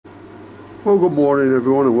Well, good morning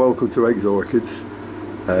everyone and welcome to Eggs Orchids.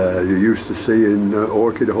 You're used to seeing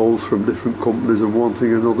orchid holes from different companies and one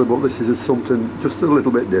thing or another, but this is something just a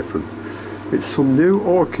little bit different. It's some new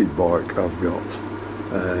orchid bark I've got.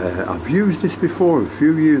 I've used this before a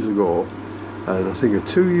few years ago, and I think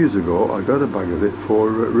 2 years ago I got a bag of it for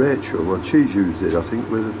Rachel, and she's used it I think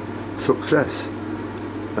with success.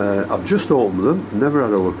 I've just opened them, never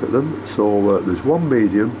had a look at them, so there's one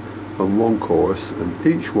medium and one course, and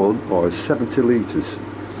each one are 70 litres,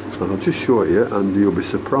 and I'll just show you and you'll be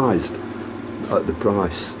surprised at the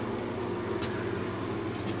price.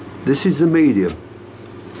 This is the medium.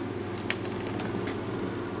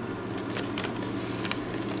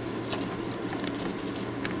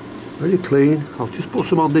 Very clean. I'll just put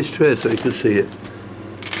some on this tray so you can see it.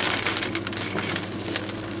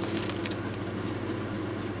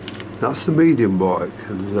 That's the medium bark,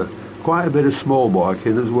 and there's quite a bit of small bark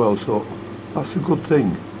in as well, so that's a good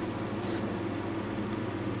thing.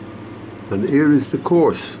 And here is the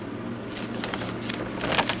course.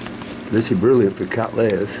 This is brilliant for cat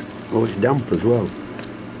layers. Oh, it's damp as well.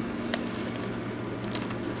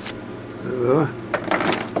 There we are.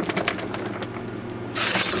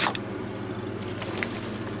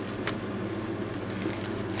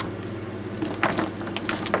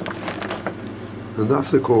 And that's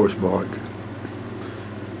the coarse bark.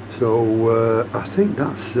 So I think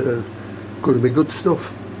that's going to be good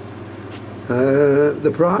stuff.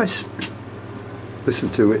 The price, listen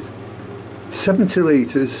to it, 70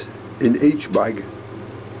 litres in each bag,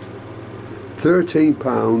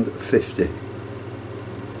 £13.50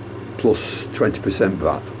 plus 20%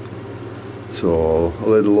 VAT. So a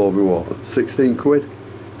little over what, 16 quid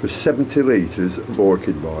for 70 litres of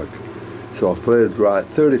orchid bark. So I've played right,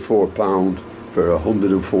 £34 for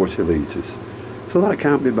 140 litres. So that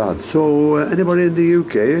can't be bad. So anybody in the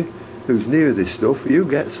UK who's near this stuff, you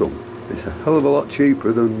get some. It's a hell of a lot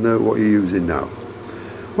cheaper than what you're using now.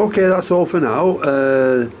 Okay, that's all for now.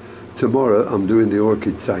 Tomorrow I'm doing the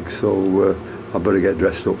orchid tag, so I better get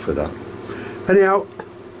dressed up for that. Anyhow,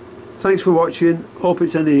 thanks for watching. Hope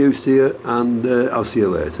it's any use to you, and I'll see you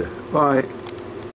later. Bye.